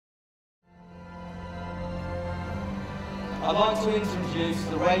I'd like to introduce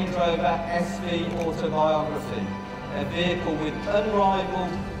the Range Rover SV Autobiography, a vehicle with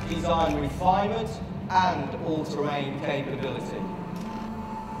unrivaled design refinement and all-terrain capability.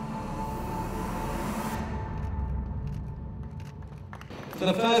 For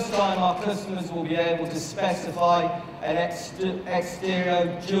the first time, our customers will be able to specify an exterior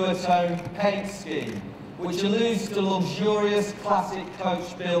duotone paint scheme, which alludes to luxurious classic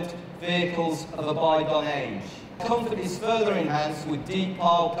coach-built vehicles of a bygone age. Comfort is further enhanced with deep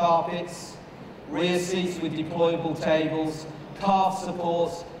pile carpets, rear seats with deployable tables, calf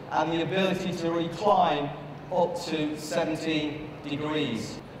supports, and the ability to recline up to 17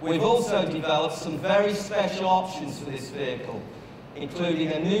 degrees. We've also developed some very special options for this vehicle, including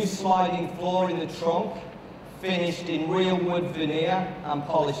a new sliding floor in the trunk, finished in real wood veneer and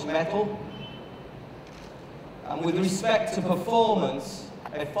polished metal. And with respect to performance,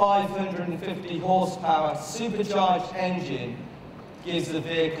 a 550 horsepower supercharged engine gives the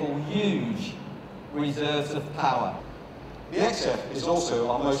vehicle huge reserves of power. The XF is also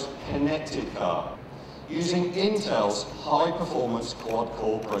our most connected car, using Intel's high-performance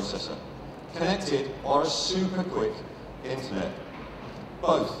quad-core processor, connected via a super-quick internet,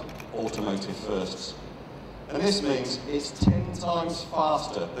 both automotive firsts. And this means it's 10 times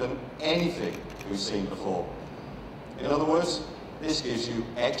faster than anything we've seen before. In other words, this gives you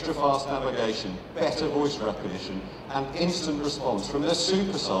extra fast navigation, better voice recognition, and instant response from the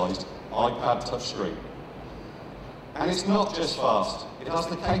supersized iPad touchscreen. And it's not just fast, it has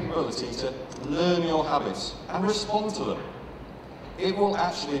the capability to learn your habits and respond to them. It will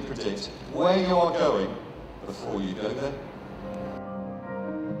actually predict where you are going before you go there.